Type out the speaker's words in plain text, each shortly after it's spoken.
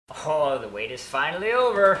Oh, the wait is finally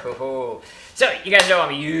over. Oh. So, you guys know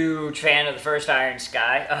I'm a huge fan of the first Iron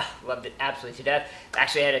Sky. Loved it absolutely to death.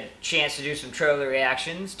 Actually had a chance to do some trailer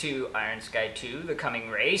reactions to Iron Sky 2, The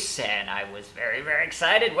Coming Race, and I was very, very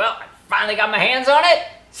excited. Well, I finally got my hands on it.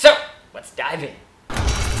 So, let's dive in.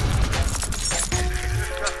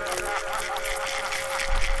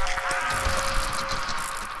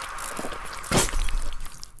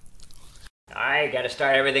 Alright, gotta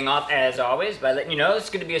start everything off as always by letting you know it's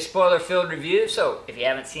gonna be a spoiler-filled review, so if you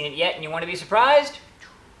haven't seen it yet and you want to be surprised,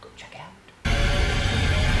 go check it out.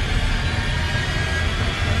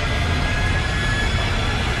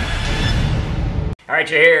 Alright,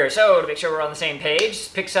 you're here. So, to make sure we're on the same page, this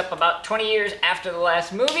picks up about 20 years after the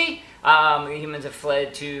last movie. The humans have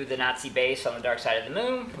fled to the Nazi base on the dark side of the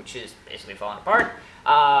moon, which is basically falling apart.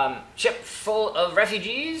 Ship full of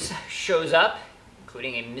refugees shows up,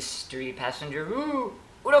 including a mystery passenger,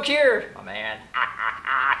 Udo Kier, my man,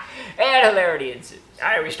 and hilarity ensues.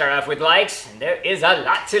 Alright, we start off with likes, and there is a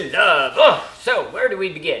lot to love. So, where do we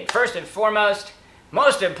begin? First and foremost,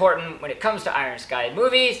 most important when it comes to Iron Sky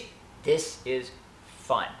movies, this is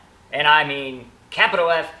fun. And I mean, capital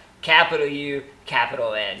F, capital U,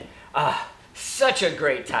 capital N. Such a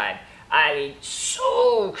great time. I mean,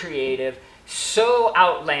 so creative, so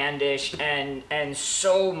outlandish, and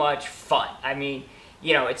so much fun. I mean,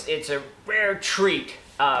 you know, it's a rare treat,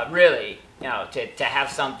 really, you know, to have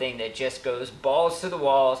something that just goes balls to the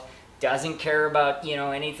walls, doesn't care about, you know,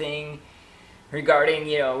 anything regarding,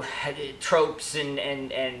 you know, tropes and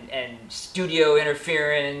studio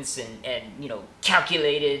interference and you know,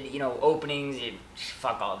 calculated, you know, openings.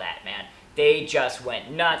 Fuck all that, man. They just went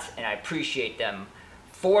nuts, and I appreciate them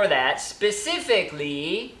for that.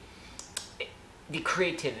 Specifically, the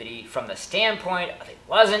creativity from the standpoint of it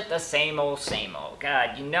wasn't the same old, same old.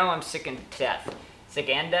 God, you know I'm sick and death. Sick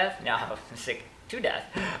and death? No, I'm sick to death.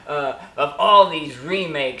 Of all these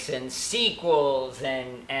remakes and sequels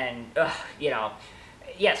and you know,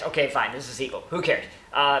 yes, okay, fine, this is a sequel. Who cares?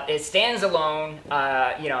 It stands alone.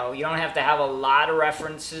 You know, you don't have to have a lot of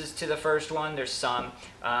references to the first one. There's some.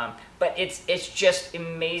 But it's just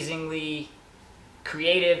amazingly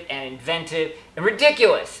creative and inventive and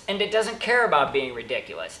ridiculous, and it doesn't care about being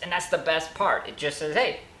ridiculous, and that's the best part. It just says,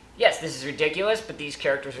 hey, yes, this is ridiculous, but these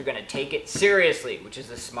characters are going to take it seriously, which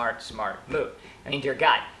is a smart move. I mean, dear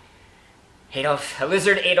God, a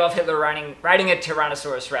lizard Adolf Hitler riding a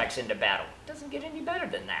Tyrannosaurus Rex into battle. It doesn't get any better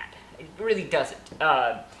than that. It really doesn't.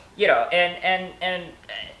 You know, and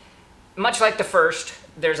much like the first,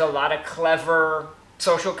 there's a lot of clever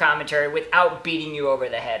social commentary without beating you over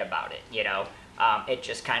the head about it, you know. It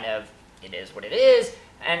just kind of, it is what it is,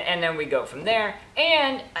 and then we go from there.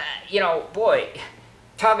 And, you know, boy,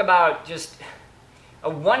 talk about just a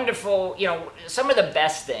wonderful, you know, some of the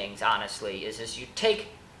best things, honestly, is you take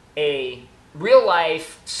a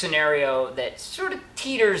real-life scenario that sort of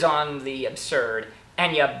teeters on the absurd,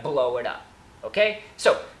 and you blow it up, okay?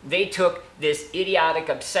 So, they took this idiotic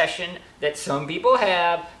obsession that some people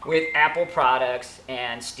have with Apple products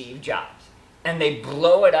and Steve Jobs, and they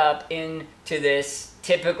blow it up into this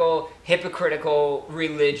typical hypocritical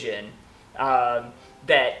religion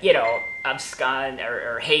that, you know, abscond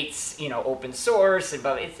or hates, you know, open source. And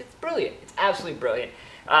it's brilliant. It's absolutely brilliant.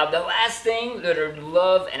 The last thing that I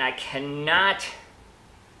love, and I cannot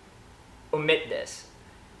omit this,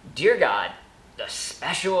 dear God, the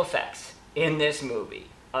special effects in this movie.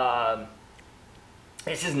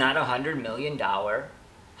 This is not $100 million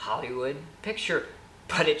Hollywood picture,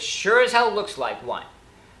 but it sure as hell looks like one.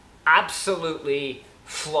 Absolutely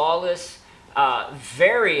flawless,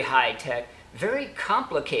 very high-tech, very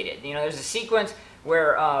complicated. You know, there's a sequence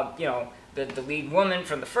where, you know, the lead woman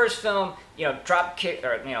from the first film, you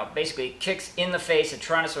know, basically kicks in the face a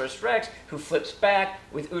Tyrannosaurus Rex, who flips back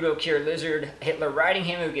with Udo Kier lizard Hitler riding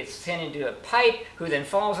him, who gets sent into a pipe, who then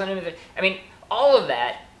falls on him. I mean, all of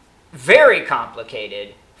that, very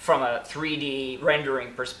complicated from a 3D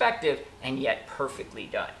rendering perspective, and yet perfectly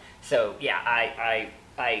done. So yeah,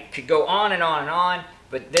 I could go on and on and on,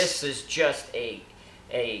 but this is just a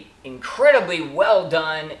incredibly well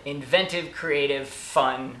done, inventive, creative,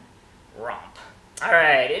 fun romp. All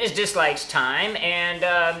right, it is dislikes time, and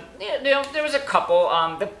you know, there was a couple.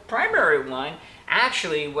 The primary one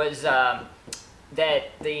actually was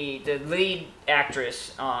that the lead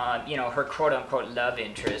actress, you know, her quote-unquote love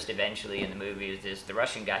interest eventually in the movie is the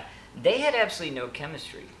Russian guy. They had absolutely no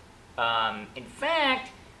chemistry. In fact,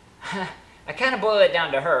 I kind of boil it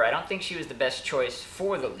down to her. I don't think she was the best choice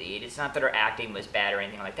for the lead. It's not that her acting was bad or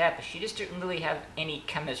anything like that, but she just didn't really have any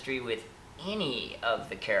chemistry with any of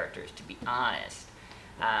the characters, to be honest.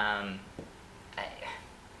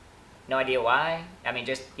 No idea why. I mean,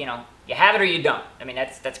 just, you know, you have it or you don't. I mean,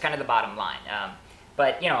 that's kind of the bottom line.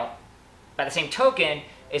 But, you know, by the same token,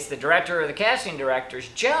 it's the director or the casting director's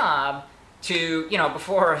job to, you know,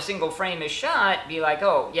 before a single frame is shot, be like,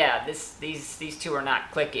 oh yeah, these two are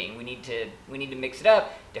not clicking. We need to mix it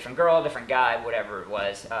up. Different girl, different guy, whatever it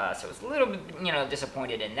was. So I was a little bit, you know,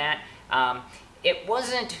 disappointed in that. It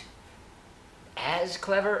wasn't as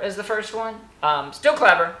clever as the first one. Still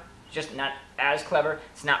clever, just not as clever.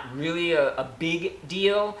 It's not really a big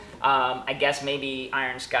deal. I guess maybe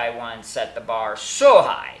Iron Sky 1 set the bar so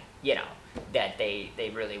high, you know, that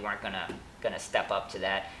they really weren't gonna step up to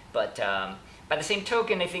that. But by the same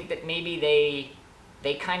token, I think that maybe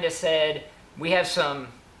they kind of said, we have some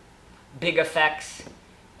big effects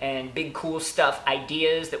and big cool stuff,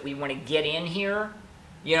 ideas that we want to get in here.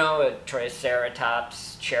 You know, a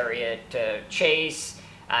Triceratops chariot chase,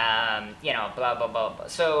 you know, blah, blah, blah, blah.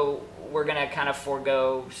 So we're going to kind of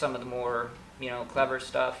forego some of the more, you know, clever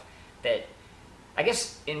stuff that, I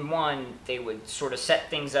guess in one, they would sort of set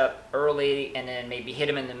things up early and then maybe hit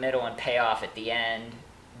them in the middle and pay off at the end.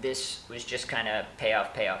 This was just kind of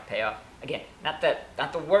payoff, payoff, payoff. Again, not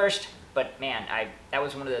the worst, but man, that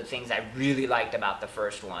was one of the things I really liked about the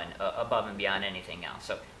first one, above and beyond anything else.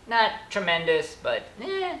 So not tremendous, but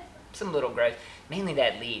some little growth. Mainly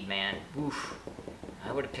that lead, man. Oof.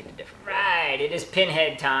 I would have picked a different. Right, it is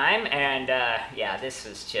Pinhead time, and yeah, this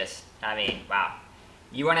was just, I mean, wow.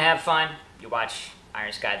 You want to have fun? You watch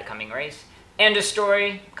Iron Sky: The Coming Race. End of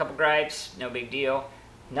story. A couple gripes, no big deal.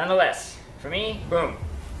 Nonetheless, for me, boom.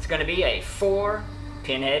 It's going to be a 4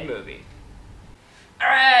 Pinhead movie.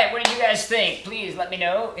 Alright, what did you guys think? Please let me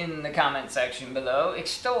know in the comment section below.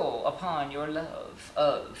 Extol upon your love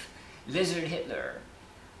of Lizard Hitler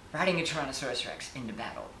riding a Tyrannosaurus Rex into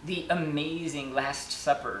battle. The amazing Last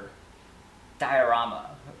Supper diorama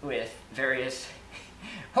with various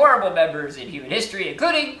horrible members in human history,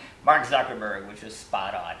 including Mark Zuckerberg, which was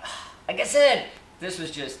spot on. Like I said, this was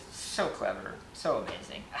just so clever, so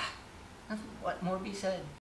amazing. What more be said?